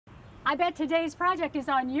I bet today's project is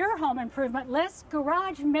on your home improvement list,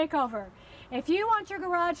 garage makeover. If you want your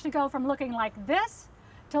garage to go from looking like this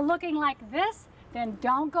to looking like this, then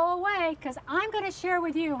don't go away, because I'm going to share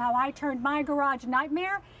with you how I turned my garage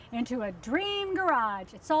nightmare into a dream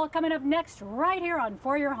garage. It's all coming up next right here on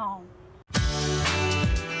For Your Home.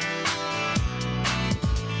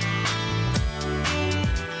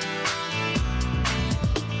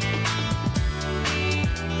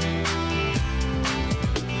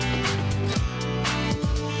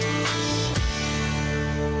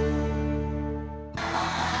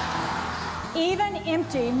 Even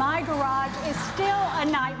empty, my garage is still a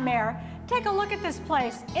nightmare. Take a look at this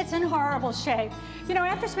place. It's in horrible shape. You know,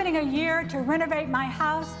 after spending a year to renovate my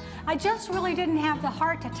house, I just really didn't have the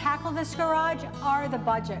heart to tackle this garage or the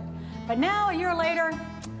budget. But now, a year later,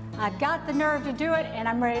 I've got the nerve to do it, and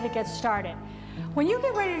I'm ready to get started. When you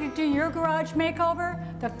get ready to do your garage makeover,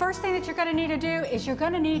 the first thing that you're going to need to do is you're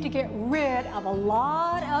going to need to get rid of a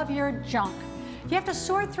lot of your junk. You have to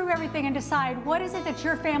sort through everything and decide what is it that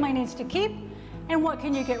your family needs to keep and what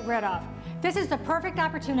can you get rid of. This is the perfect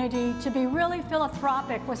opportunity to be really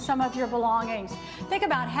philanthropic with some of your belongings. Think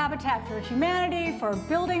about Habitat for Humanity, for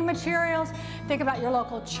building materials. Think about your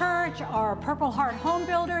local church or Purple Heart Home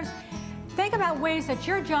Builders. Think about ways that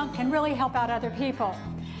your junk can really help out other people.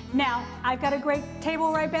 Now, I've got a great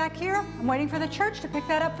table right back here. I'm waiting for the church to pick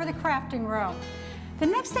that up for the crafting room. The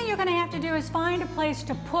next thing you're going to have to do is find a place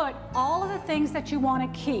to put all of the things that you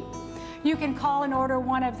want to keep. You can call and order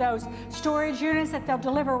one of those storage units that they'll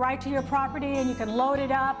deliver right to your property, and you can load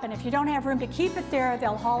it up, and if you don't have room to keep it there,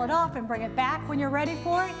 they'll haul it off and bring it back when you're ready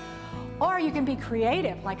for it. Or you can be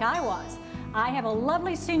creative like I was. I have a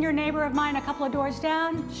lovely senior neighbor of mine a couple of doors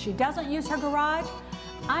down. She doesn't use her garage.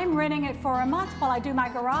 I'm renting it for a month while I do my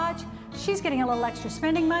garage. She's getting a little extra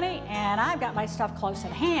spending money, and I've got my stuff close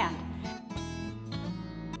at hand.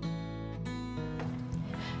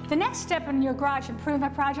 The next step in your garage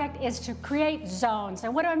improvement project is to create zones.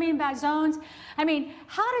 And what do I mean by zones? I mean,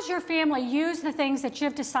 how does your family use the things that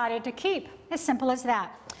you've decided to keep? As simple as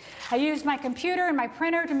that. I used my computer and my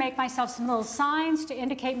printer to make myself some little signs to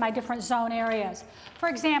indicate my different zone areas. For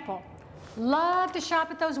example, love to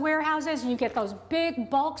shop at those warehouses and you get those big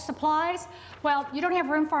bulk supplies. Well, you don't have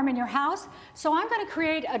room for them in your house, so I'm going to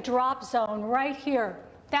create a drop zone right here.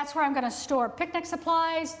 That's where I'm going to store picnic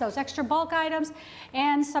supplies, those extra bulk items,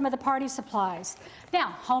 and some of the party supplies.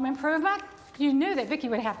 Now, home improvement. You knew that Vicki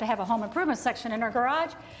would have to have a home improvement section in her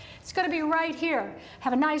garage. It's going to be right here.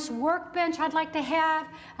 Have a nice workbench I'd like to have.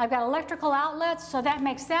 I've got electrical outlets, so that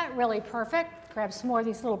makes that really perfect. Grab some more of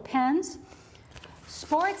these little pens.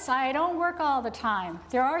 Sports, I don't work all the time.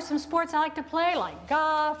 There are some sports I like to play, like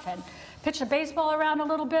golf and pitch a baseball around a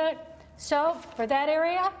little bit. So, for that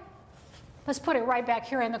area, let's put it right back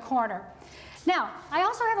here in the corner. Now, I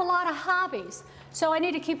also have a lot of hobbies, so I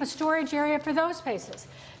need to keep a storage area for those spaces.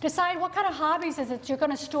 Decide what kind of hobbies is it you're going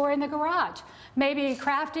to store in the garage. Maybe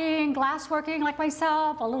crafting, glassworking like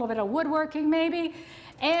myself, a little bit of woodworking maybe,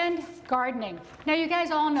 and gardening. Now, you guys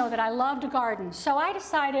all know that I love to garden, so I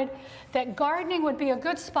decided that gardening would be a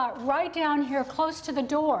good spot right down here close to the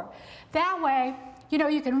door. That way, you know,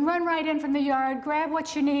 you can run right in from the yard, grab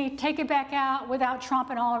what you need, take it back out without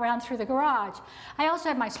tromping all around through the garage. I also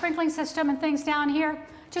have my sprinkling system and things down here.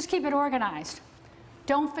 Just keep it organized.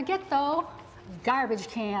 Don't forget, though, garbage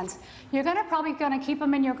cans. You're probably going to keep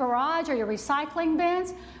them in your garage or your recycling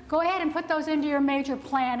bins. Go ahead and put those into your major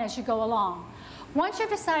plan as you go along. Once you've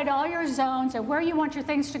decided all your zones and where you want your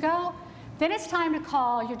things to go, then it's time to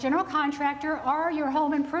call your general contractor or your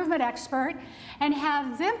home improvement expert and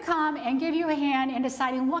have them come and give you a hand in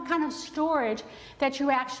deciding what kind of storage that you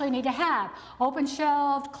actually need to have. Open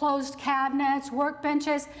shelved, closed cabinets,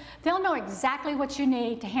 workbenches. They'll know exactly what you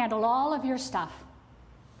need to handle all of your stuff.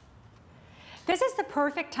 This is the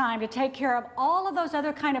perfect time to take care of all of those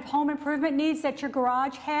other kind of home improvement needs that your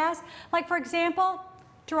garage has. Like, for example,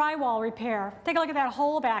 drywall repair. Take a look at that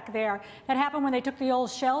hole back there. That happened when they took the old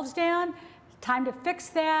shelves down. Time to fix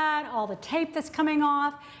that, all the tape that's coming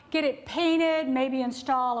off, get it painted, maybe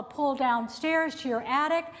install a pull downstairs to your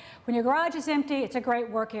attic. When your garage is empty, it's a great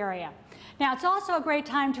work area. Now, it's also a great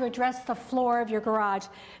time to address the floor of your garage.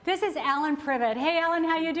 This is Alan Privet. Hey, Alan,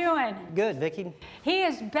 how you doing? Good, Vicki. He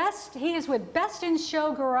is with Best in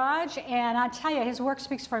Show Garage, and I tell you, his work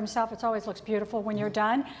speaks for himself. It always looks beautiful when you're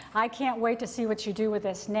done. I can't wait to see what you do with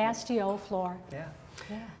this nasty old floor. Yeah.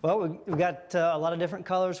 Yeah. Well, we've got a lot of different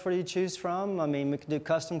colors for you to choose from. I mean, we can do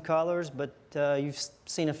custom colors, but you've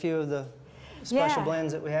seen a few of the special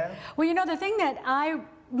blends that we have. Well, you know, the thing that I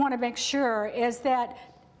want to make sure is that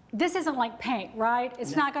this isn't like paint, right?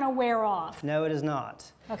 It's not going to wear off. No, it is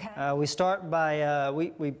not. Okay. We start by,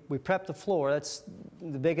 we prep the floor. That's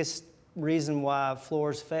the biggest reason why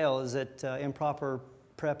floors fail, is that improper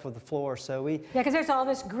prep of the floor. So we... Yeah, because there's all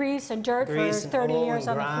this grease and dirt for 30 years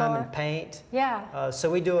on the floor. Grime and paint. Yeah.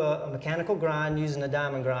 So we do a mechanical grind using a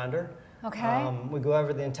diamond grinder. Okay. We go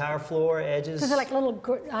over the entire floor, edges. Is it like little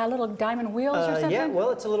diamond wheels or something? Yeah,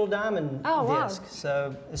 well, it's a little diamond disc. Wow.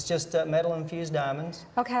 So it's just metal infused diamonds.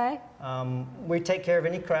 Okay. We take care of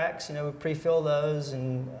any cracks. You know, we pre-fill those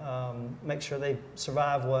and make sure they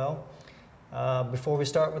survive well before we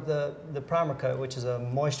start with the primer coat, which is a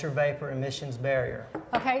moisture vapor emissions barrier.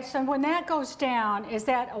 Okay, so when that goes down, is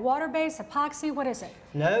that a water-based, epoxy? What is it?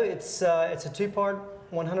 No, it's a two-part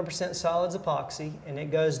 100% solids epoxy, and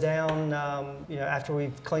it goes down, you know, after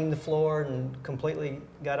we've cleaned the floor and completely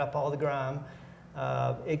got up all the grime.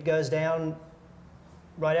 It goes down.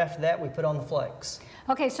 Right after that, we put on the flakes.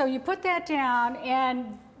 Okay, so you put that down,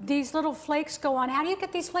 and these little flakes go on. How do you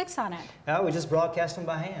get these flakes on it? We just broadcast them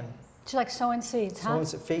by hand. It's like sowing seeds, huh?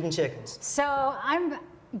 Feeding chickens. So I'm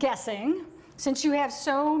guessing, since you have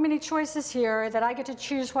so many choices here, that I get to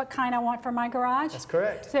choose what kind I want for my garage? That's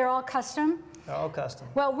correct. So they're all custom? They're all custom.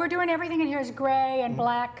 Well, we're doing everything in here is gray and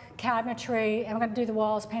black cabinetry, and we're going to do the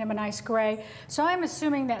walls, paint them a nice gray. So I'm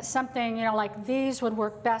assuming that something, you know, like these would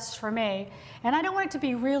work best for me. And I don't want it to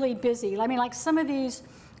be really busy. I mean, like some of these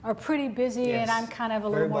are pretty busy, yes. and I'm kind of a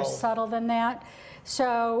little more subtle than that.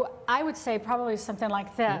 So I would say probably something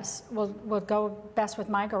like this will go best with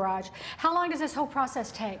my garage. How long does this whole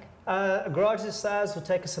process take? A garage this size will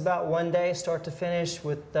take us about 1 day, start to finish,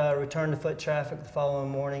 with return to foot traffic the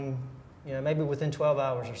following morning, you know, maybe within 12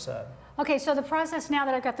 hours or so. Okay, so the process now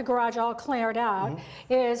that I've got the garage all cleared out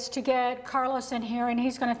is to get Carlos in here, and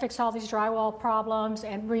he's going to fix all these drywall problems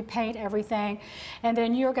and repaint everything, and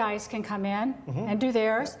then your guys can come in and do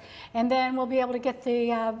theirs, and then we'll be able to get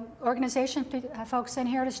the organization folks in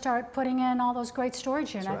here to start putting in all those great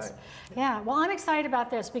storage units. That's right. Yeah, well, I'm excited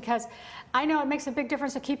about this because I know it makes a big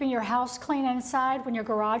difference of keeping your house clean inside when your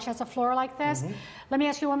garage has a floor like this. Let me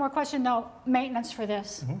ask you one more question. No maintenance for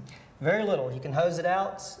this. Very little. You can hose it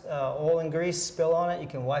out, oil and grease spill on it, you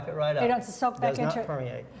can wipe it right up. It doesn't soak back into it. Does not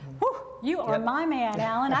permeate. Whew, you are my man,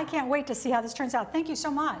 Alan. I can't wait to see how this turns out. Thank you so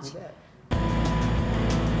much. You bet.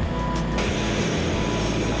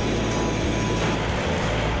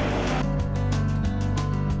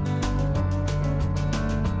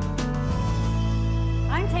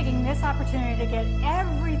 I'm taking this opportunity to get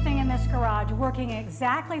everything in this garage working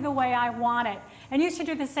exactly the way I want it. And you should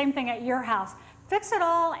do the same thing at your house. Fix it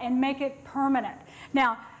all and make it permanent.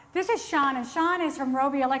 Now, this is Sean, and Sean is from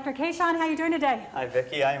Roby Electric. Hey, Sean, how you doing today? Hi,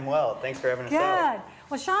 Vicki. I am well. Thanks for having us out. Good.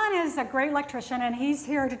 Well, Sean is a great electrician, and he's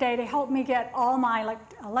here today to help me get all my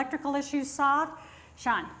electrical issues solved.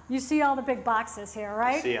 Sean, you see all the big boxes here,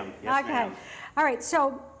 right? I see them. Yes, okay. ma'am. All right,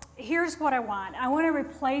 so here's what I want. I want to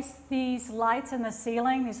replace these lights in the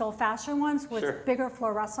ceiling, these old-fashioned ones, with bigger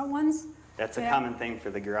fluorescent ones. That's a common thing for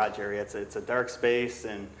the garage area. It's a dark space,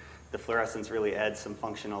 and the fluorescence really adds some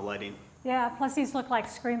functional lighting. Yeah, plus these look like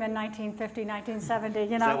screaming 1950, 1970, you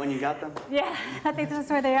know. Is that when you got them? Yeah, I think that's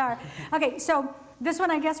where they are. Okay, so this one,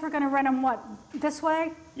 I guess we're going to run them, what, this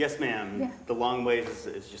way? Yes, ma'am. Yeah. The long ways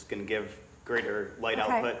is just going to give greater light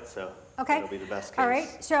output, so that'll be the best case. All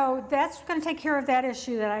right, so that's going to take care of that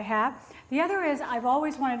issue that I have. The other is I've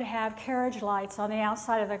always wanted to have carriage lights on the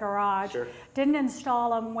outside of the garage. Sure. Didn't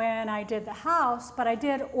install them when I did the house, but I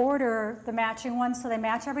did order the matching ones so they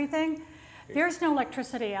match everything. There's no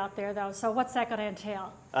electricity out there, though, so what's that going to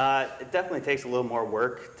entail? It definitely takes a little more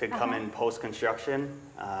work to come in post-construction.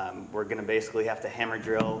 We're going to basically have to hammer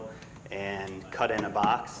drill and cut in a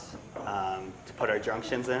box to put our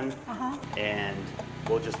junctions in, and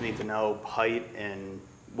we'll just need to know height and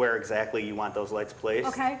where exactly you want those lights placed.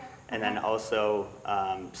 Okay. And then also,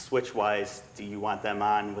 switch-wise, do you want them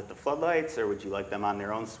on with the floodlights, or would you like them on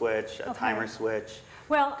their own switch, a timer switch?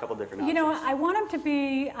 Well, a couple different you options. know, I want them to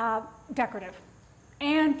be decorative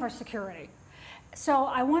and for security. So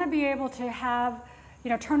I want to be able to have, you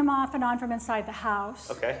know, turn them off and on from inside the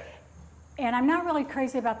house. Okay. And I'm not really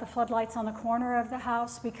crazy about the floodlights on the corner of the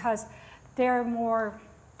house because they're more,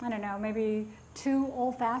 I don't know, maybe too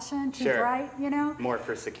old-fashioned, too bright, you know? More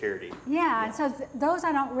for security. Yeah, and so those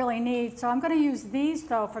I don't really need. So I'm going to use these,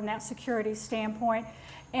 though, from that security standpoint.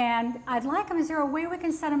 And I'd like them, is there a way we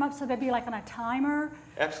can set them up so they'd be like on a timer?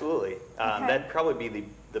 Absolutely. That'd probably be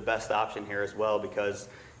the best option here as well, because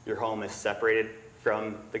your home is separated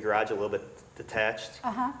from the garage a little bit detached.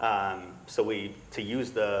 So to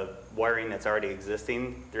use the wiring that's already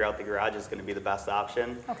existing throughout the garage is going to be the best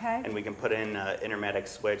option. Okay. And we can put in an intermatic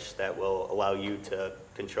switch that will allow you to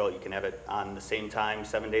control it. You can have it on the same time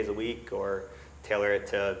 7 days a week, or tailor it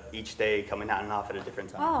to each day coming on and off at a different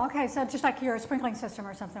time. Oh, okay, so just like your sprinkling system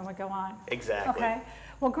or something would go on. Exactly. Okay,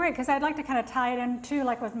 well great, because I'd like to kind of tie it in too,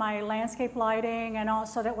 like with my landscape lighting, and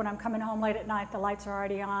also that when I'm coming home late at night, the lights are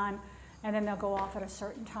already on, and then they'll go off at a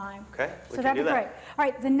certain time. Okay, so that'd be great. All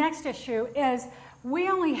right, the next issue is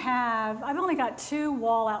I've only got 2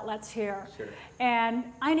 wall outlets here. Sure. And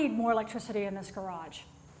I need more electricity in this garage.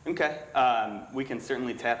 Okay, we can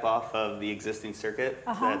certainly tap off of the existing circuit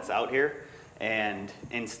that's out here and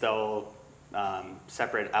install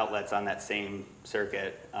separate outlets on that same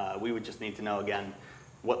circuit. We would just need to know, again,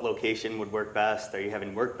 what location would work best. Are you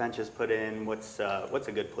having workbenches put in? What's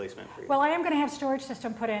a good placement for you? Well, I am going to have storage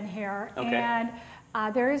system put in here, and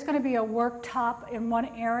there is going to be a worktop in one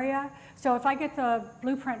area. So if I get the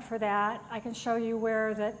blueprint for that, I can show you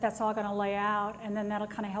where that's all going to lay out, and then that'll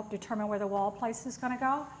kind of help determine where the wall place is going to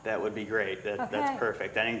go. That would be great. That's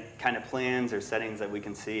perfect. Any kind of plans or settings that we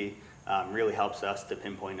can see really helps us to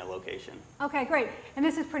pinpoint a location. Okay, great. And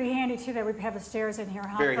this is pretty handy too that we have the stairs in here,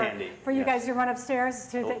 huh? Very handy. For you guys to run upstairs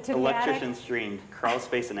to the attic. Electrician's dream, crawl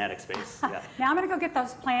space and attic space. Yeah. Now I'm going to go get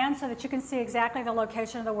those plans so that you can see exactly the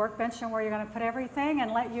location of the workbench and where you're going to put everything,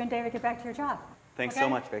 and let you and David get back to your job. Thanks so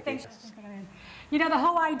much, Vicki. Thanks. You know, the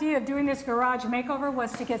whole idea of doing this garage makeover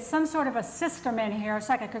was to get some sort of a system in here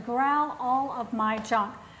so I could corral all of my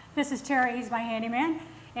junk. This is Terry, he's my handyman,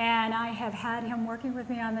 and I have had him working with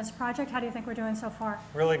me on this project. How do you think we're doing so far?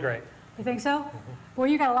 Really great. You think so? Well,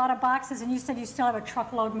 you got a lot of boxes, and you said you still have a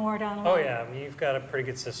truckload more down the line. Oh yeah, you've got a pretty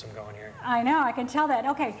good system going here. I know, I can tell that.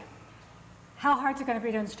 Okay, how hard is it going to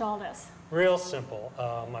be to install this? Real simple.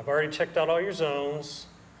 I've already checked out all your zones.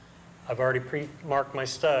 I've already pre-marked my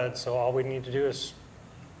studs, so all we need to do is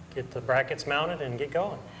get the brackets mounted and get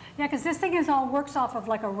going. Yeah, because this thing works off of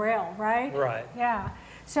like a rail, right? Right. Yeah.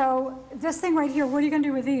 So this thing right here, what are you going to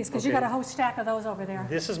do with these? Because you got a whole stack of those over there.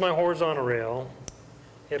 This is my horizontal rail.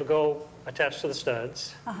 It'll go attached to the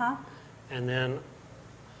studs. And then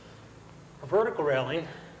a vertical railing,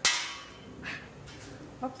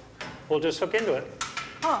 we'll just hook into it.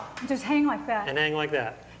 Oh, just hang like that. And hang like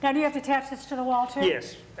that. Now, do you have to attach this to the wall too?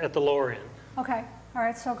 Yes, at the lower end. Okay, all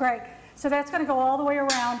right, so great. So that's going to go all the way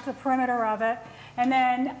around the perimeter of it. And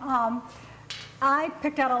then I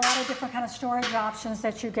picked out a lot of different kind of storage options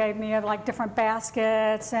that you gave me, of like different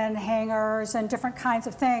baskets and hangers and different kinds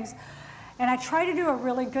of things. And I tried to do a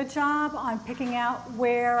really good job on picking out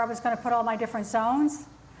where I was going to put all my different zones.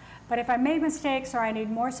 But if I made mistakes or I need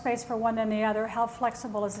more space for one than the other, how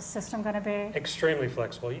flexible is the system going to be? Extremely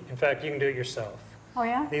flexible. In fact, you can do it yourself. Oh,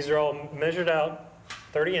 yeah? These are all measured out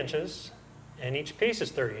 30 inches, and each piece is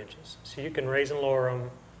 30 inches. So you can raise and lower them,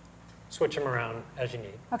 switch them around as you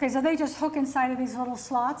need. Okay, so they just hook inside of these little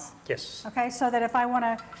slots? Yes. Okay, so that if I want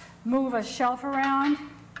to move a shelf around,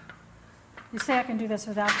 you say I can do this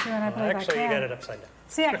without you, and I believe I can. Actually, you got it upside down.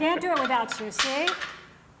 See, I can't do it without you, see?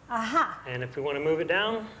 Aha. And if we want to move it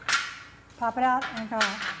down, pop it out and go.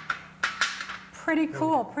 Pretty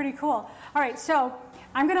cool, pretty cool. All right, so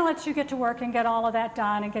I'm going to let you get to work and get all of that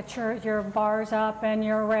done and get your bars up and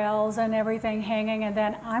your rails and everything hanging, and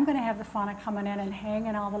then I'm going to have the fun of coming in and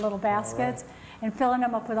hanging all the little baskets and filling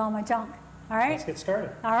them up with all my junk. All right? Let's get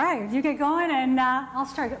started. All right, you get going, and I'll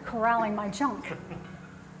start corralling my junk.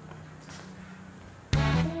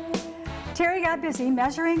 Terry got busy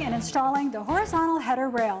measuring and installing the horizontal header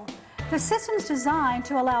rail. The system's designed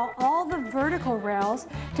to allow all the vertical rails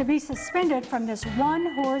to be suspended from this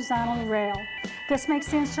one horizontal rail. This makes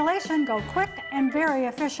the installation go quick and very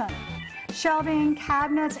efficient. Shelving,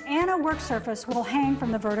 cabinets, and a work surface will hang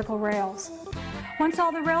from the vertical rails. Once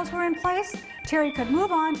all the rails were in place, Terry could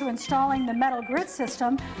move on to installing the metal grid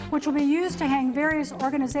system, which will be used to hang various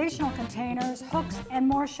organizational containers, hooks, and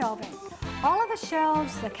more shelving. All of the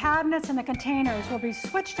shelves, the cabinets, and the containers will be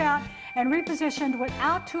switched out and repositioned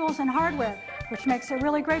without tools and hardware, which makes it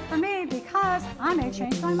really great for me because I may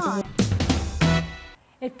change my mind.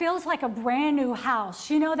 It feels like a brand new house.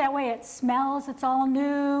 You know, that way it smells, it's all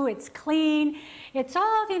new, it's clean. It's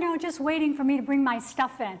all, you know, just waiting for me to bring my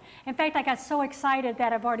stuff in. In fact, I got so excited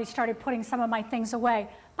that I've already started putting some of my things away.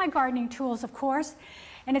 My gardening tools, of course.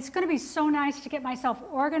 And it's going to be so nice to get myself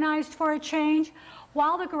organized for a change.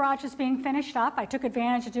 While the garage is being finished up, I took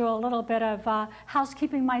advantage to do a little bit of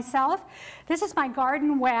housekeeping myself. This is my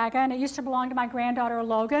garden wagon. It used to belong to my granddaughter,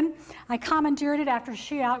 Logan. I commandeered it after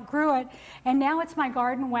she outgrew it, and now it's my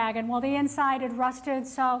garden wagon. Well, the inside had rusted,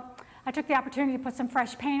 so I took the opportunity to put some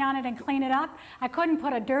fresh paint on it and clean it up. I couldn't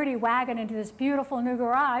put a dirty wagon into this beautiful new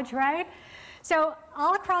garage, right? So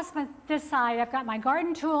all across this side, I've got my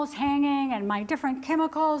garden tools hanging and my different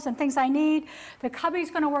chemicals and things I need. The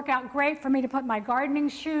cubby's going to work out great for me to put my gardening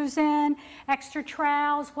shoes in, extra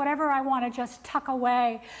trowels, whatever I want to just tuck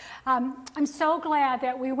away. I'm so glad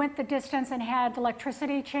that we went the distance and had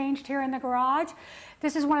electricity changed here in the garage.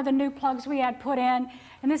 This is one of the new plugs we had put in,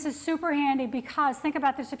 and this is super handy because, think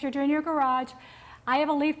about this, if you're doing your garage, I have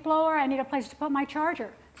a leaf blower, I need a place to put my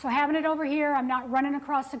charger. So having it over here, I'm not running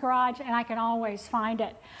across the garage, and I can always find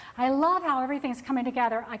it. I love how everything's coming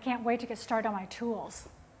together. I can't wait to get started on my tools.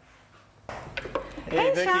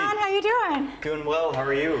 Hey, Vicki. Sean, how you doing? Doing well. How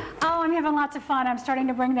are you? Oh, I'm having lots of fun. I'm starting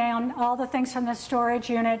to bring down all the things from the storage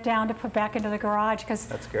unit down to put back into the garage. Because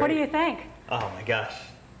what do you think? Oh my gosh.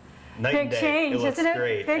 Night Big and day. change, It looks isn't it?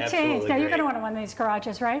 great. Big Absolutely change. Now you're great. going to want to one of these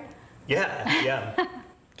garages, right? Yeah.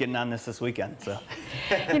 Getting on this weekend, so.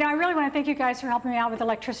 You know, I really want to thank you guys for helping me out with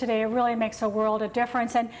electricity. It really makes a world of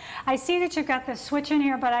difference. And I see that you've got this switch in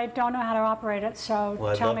here, but I don't know how to operate it. So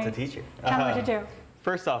Well, I'd tell love me, to teach you. Tell me what to do.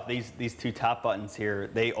 First off, these two top buttons here,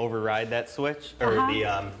 they override that switch or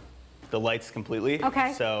the lights completely.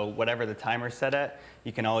 Okay. So whatever the timer's set at,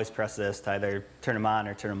 you can always press this to either turn them on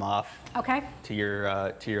or turn them off. Okay. To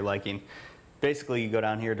your liking. Basically, you go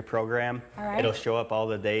down here to program. All right. It'll show up all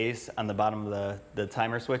the days on the bottom of the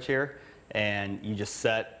timer switch here, and you just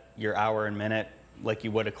set your hour and minute like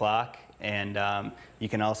you would a clock. And you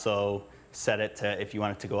can also set it to, if you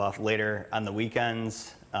want it to go off later on the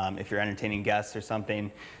weekends, if you're entertaining guests or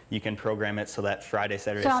something, you can program it so that Friday,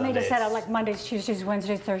 Saturday, So I'll Sundays. need to set it like Mondays, Tuesdays,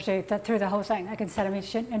 Wednesdays, Thursdays, through the whole thing. I can set them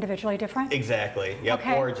each individually different? Exactly. Yep.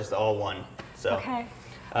 Okay. Or just all one. So. Okay.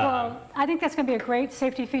 Well, I think that's going to be a great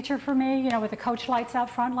safety feature for me, you know, with the coach lights out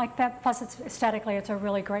front like that. Plus, it's aesthetically, it's a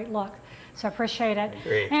really great look. So I appreciate it.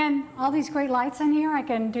 Great. And all these great lights in here, I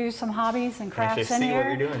can do some hobbies and crafts in see here.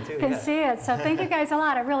 what you're doing, too, Can yeah. see it. So thank you guys a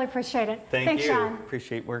lot. I really appreciate it. Thanks, Sean.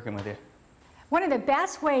 Appreciate working with you. One of the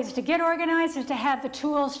best ways to get organized is to have the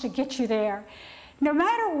tools to get you there. No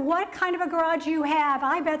matter what kind of a garage you have,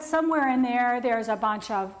 I bet somewhere in there there's a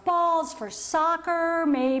bunch of balls for soccer,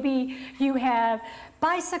 maybe you have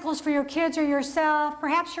bicycles for your kids or yourself,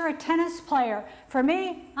 perhaps you're a tennis player. For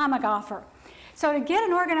me, I'm a golfer. So to get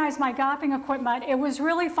and organize my golfing equipment, it was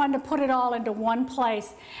really fun to put it all into one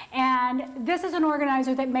place. And this is an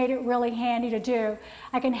organizer that made it really handy to do.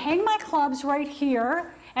 I can hang my clubs right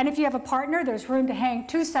here, and if you have a partner, there's room to hang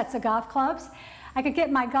 2 sets of golf clubs. I could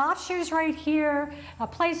get my golf shoes right here, a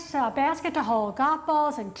basket to hold golf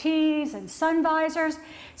balls and tees and sun visors.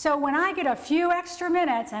 So when I get a few extra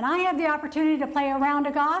minutes and I have the opportunity to play a round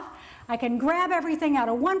of golf, I can grab everything out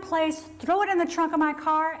of one place, throw it in the trunk of my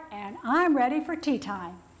car, and I'm ready for tea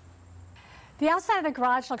time. The outside of the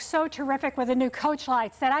garage looks so terrific with the new coach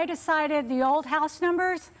lights that I decided the old house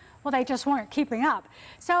numbers, well, they just weren't keeping up.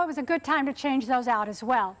 So it was a good time to change those out as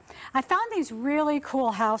well. I found these really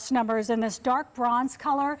cool house numbers in this dark bronze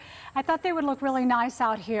color. I thought they would look really nice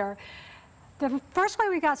out here. The first way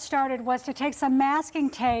we got started was to take some masking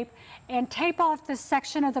tape and tape off this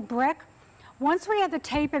section of the brick. Once we had the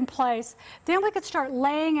tape in place, then we could start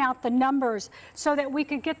laying out the numbers so that we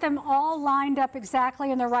could get them all lined up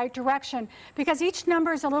exactly in the right direction, because each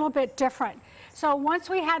number is a little bit different. So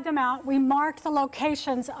once we had them out, we marked the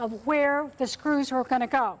locations of where the screws were going to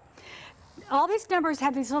go. All these numbers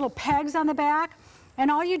have these little pegs on the back,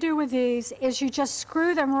 and all you do with these is you just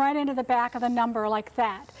screw them right into the back of the number like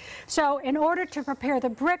that. So in order to prepare the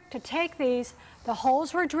brick to take these, the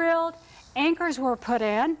holes were drilled, anchors were put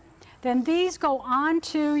in, then these go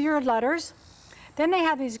onto your letters. Then they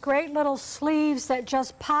have these great little sleeves that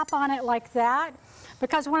just pop on it like that,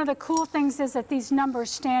 because one of the cool things is that these numbers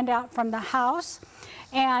stand out from the house.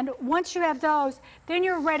 And once you have those, then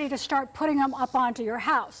you're ready to start putting them up onto your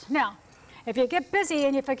house. Now, if you get busy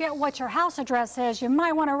and you forget what your house address is, you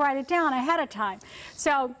might want to write it down ahead of time.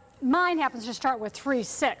 So mine happens to start with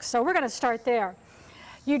 36, so we're going to start there.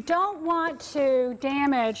 You don't want to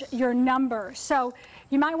damage your number, so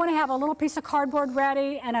you might want to have a little piece of cardboard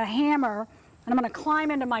ready and a hammer, and I'm going to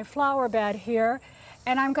climb into my flower bed here,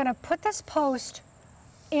 and I'm going to put this post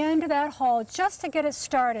into that hole just to get it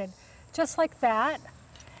started, just like that.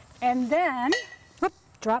 And then, whoop,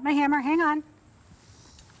 drop my hammer, hang on.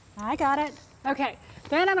 I got it. Okay,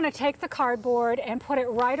 then I'm going to take the cardboard and put it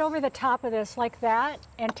right over the top of this like that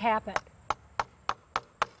and tap it.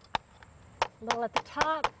 A little at the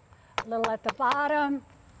top, a little at the bottom.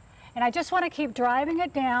 And I just want to keep driving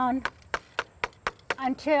it down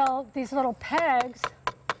until these little pegs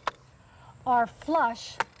are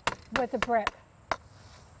flush with the brick.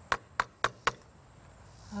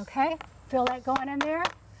 Okay, feel that going in there.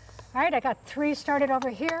 All right, I got 3 started over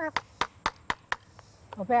here.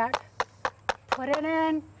 Go back, put it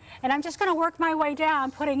in, and I'm just going to work my way down,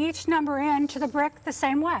 putting each number into the brick the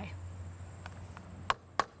same way.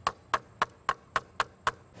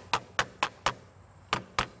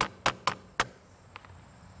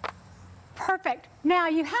 Perfect. Now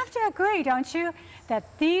you have to agree, don't you,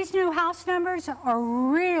 that these new house numbers are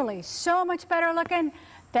really so much better looking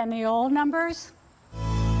than the old numbers?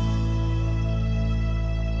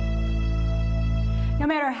 No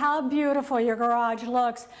matter how beautiful your garage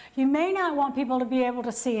looks, you may not want people to be able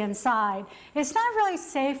to see inside. It's not really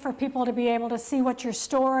safe for people to be able to see what you're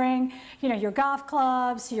storing, you know, your golf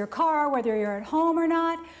clubs, your car, whether you're at home or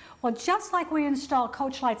not. Well, just like we install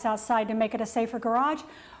coach lights outside to make it a safer garage,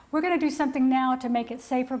 we're going to do something now to make it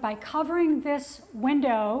safer by covering this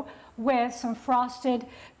window with some frosted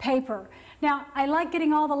paper. Now, I like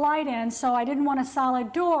getting all the light in, so I didn't want a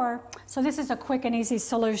solid door, so this is a quick and easy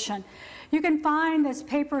solution. You can find this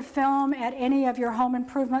paper film at any of your home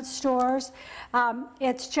improvement stores.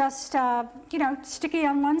 It's just, you know, sticky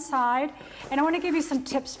on one side, and I want to give you some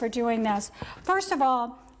tips for doing this. First of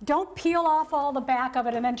all, don't peel off all the back of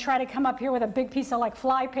it and then try to come up here with a big piece of like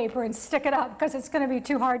fly paper and stick it up, because it's going to be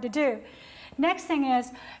too hard to do. Next thing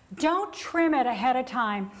is, don't trim it ahead of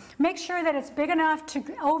time. Make sure that it's big enough to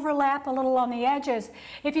overlap a little on the edges.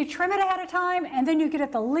 If you trim it ahead of time and then you get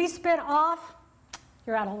it the least bit off,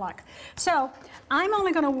 you're out of luck. So I'm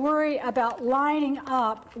only going to worry about lining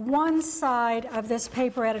up one side of this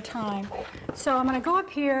paper at a time. So I'm going to go up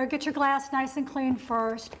here, get your glass nice and clean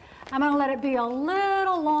first. I'm going to let it be a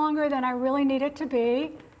little longer than I really need it to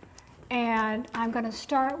be. And I'm going to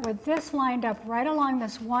start with this lined up right along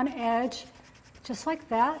this one edge, just like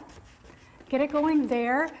that. Get it going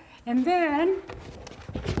there. And then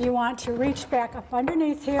you want to reach back up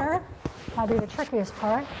underneath here. That'll be the trickiest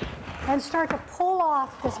part. And start to pull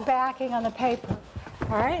off this backing on the paper.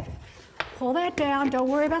 All right? Pull that down. Don't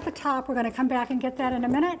worry about the top. We're going to come back and get that in a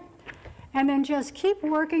minute. And then just keep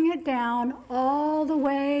working it down all the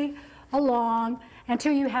way along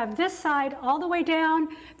until you have this side all the way down.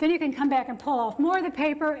 Then you can come back and pull off more of the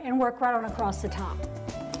paper and work right on across the top.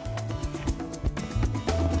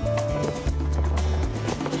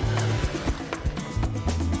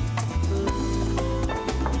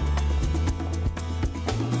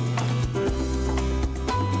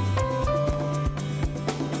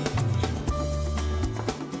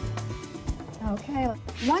 Okay,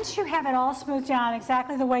 once you have it all smoothed down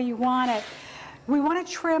exactly the way you want it, we want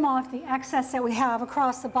to trim off the excess that we have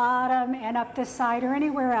across the bottom and up this side or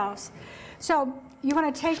anywhere else. So you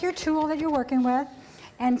want to take your tool that you're working with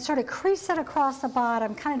and sort of crease it across the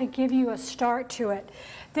bottom, kind of to give you a start to it.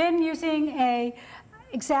 Then using a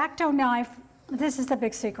X-Acto knife, this is the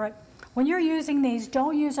big secret. When you're using these,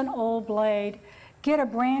 don't use an old blade. Get a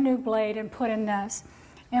brand new blade and put in this.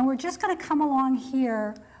 And we're just going to come along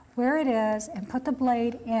here where it is and put the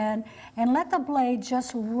blade in and let the blade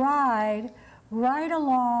just ride right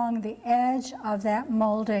along the edge of that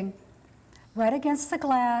molding, right against the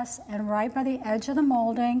glass and right by the edge of the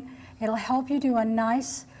molding. It'll help you do a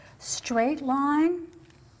nice straight line.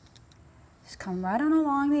 Just come right on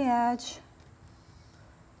along the edge.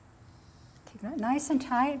 Keep it nice and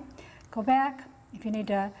tight. Go back. If you need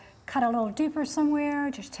to cut a little deeper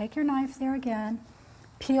somewhere, just take your knife there again.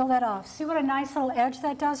 Peel that off. See what a nice little edge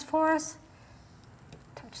that does for us?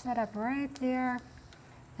 Touch that up right there.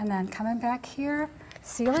 And then coming back here,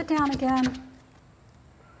 seal it down again.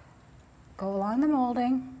 Go along the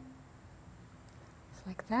molding, just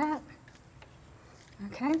like that.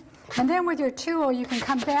 Okay? And then with your tool, you can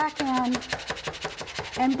come back in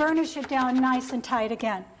and burnish it down nice and tight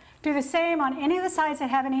again. Do the same on any of the sides that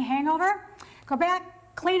have any hangover. Go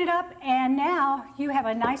back, clean it up, and now you have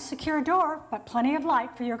a nice secure door, but plenty of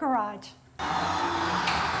light for your garage.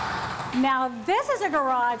 Now this is a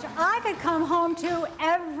garage I could come home to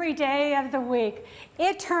every day of the week.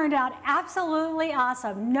 It turned out absolutely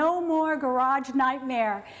awesome. No more garage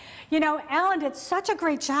nightmare. You know, Alan did such a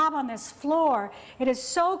great job on this floor. It is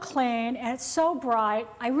so clean and it's so bright.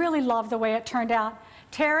 I really love the way it turned out.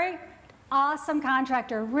 Terry, awesome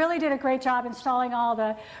contractor, really did a great job installing all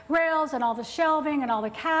the rails and all the shelving and all the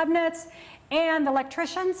cabinets. And the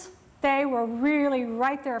electricians, they were really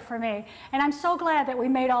right there for me. And I'm so glad that we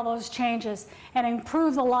made all those changes and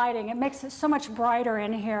improved the lighting. It makes it so much brighter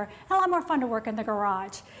in here and a lot more fun to work in the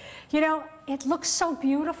garage. You know, it looks so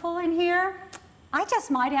beautiful in here. I just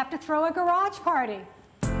might have to throw a garage party.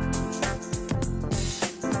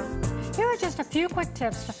 Here are just a few quick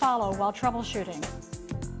tips to follow while troubleshooting.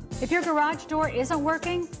 If your garage door isn't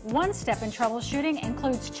working, one step in troubleshooting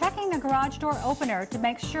includes checking the garage door opener to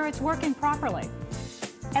make sure it's working properly.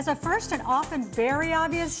 As a first and often very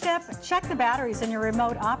obvious step, check the batteries in your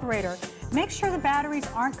remote operator. Make sure the batteries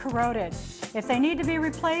aren't corroded. If they need to be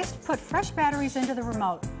replaced, put fresh batteries into the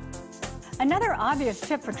remote. Another obvious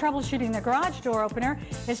tip for troubleshooting the garage door opener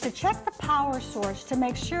is to check the power source to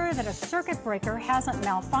make sure that a circuit breaker hasn't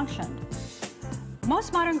malfunctioned.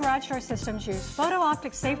 Most modern garage door systems use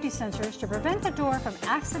photo-optic safety sensors to prevent the door from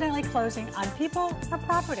accidentally closing on people or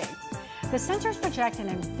property. The sensors project an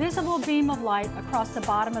invisible beam of light across the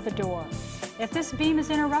bottom of the door. If this beam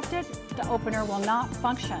is interrupted, the opener will not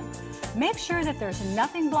function. Make sure that there's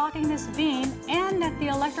nothing blocking this beam and that the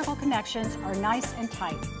electrical connections are nice and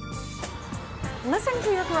tight. Listen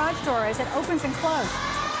to your garage door as it opens and closes.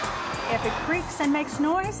 If it creaks and makes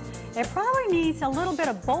noise, it probably needs a little bit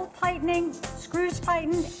of bolt tightening, screws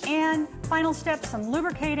tightened, and final step, some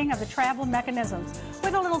lubricating of the travel mechanisms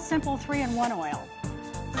with a little simple 3-in-1 oil.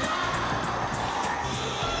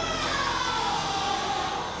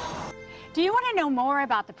 Do you want to know more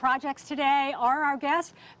about the projects today or our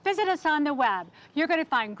guests? Visit us on the web. You're going to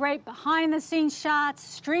find great behind-the-scenes shots,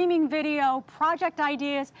 streaming video, project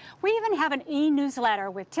ideas. We even have an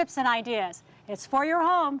e-newsletter with tips and ideas. It's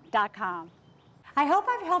foryourhome.com. I hope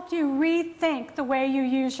I've helped you rethink the way you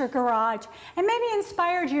use your garage and maybe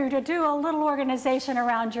inspired you to do a little organization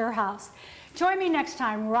around your house. Join me next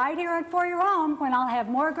time right here at For Your Home when I'll have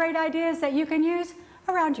more great ideas that you can use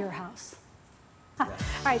around your house. All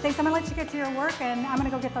right, thanks. I'm going to let you get to your work, and I'm going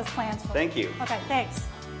to go get those plans for you. Thank you. Okay, thanks.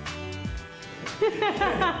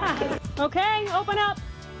 Okay, open up.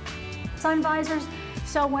 Sun visors.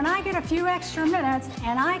 So when I get a few extra minutes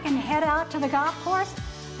and I can head out to the golf course,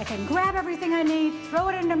 I can grab everything I need, throw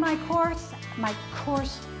it into my car.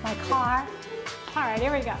 All right,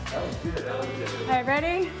 here we go. That was good. All right,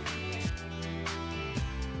 ready?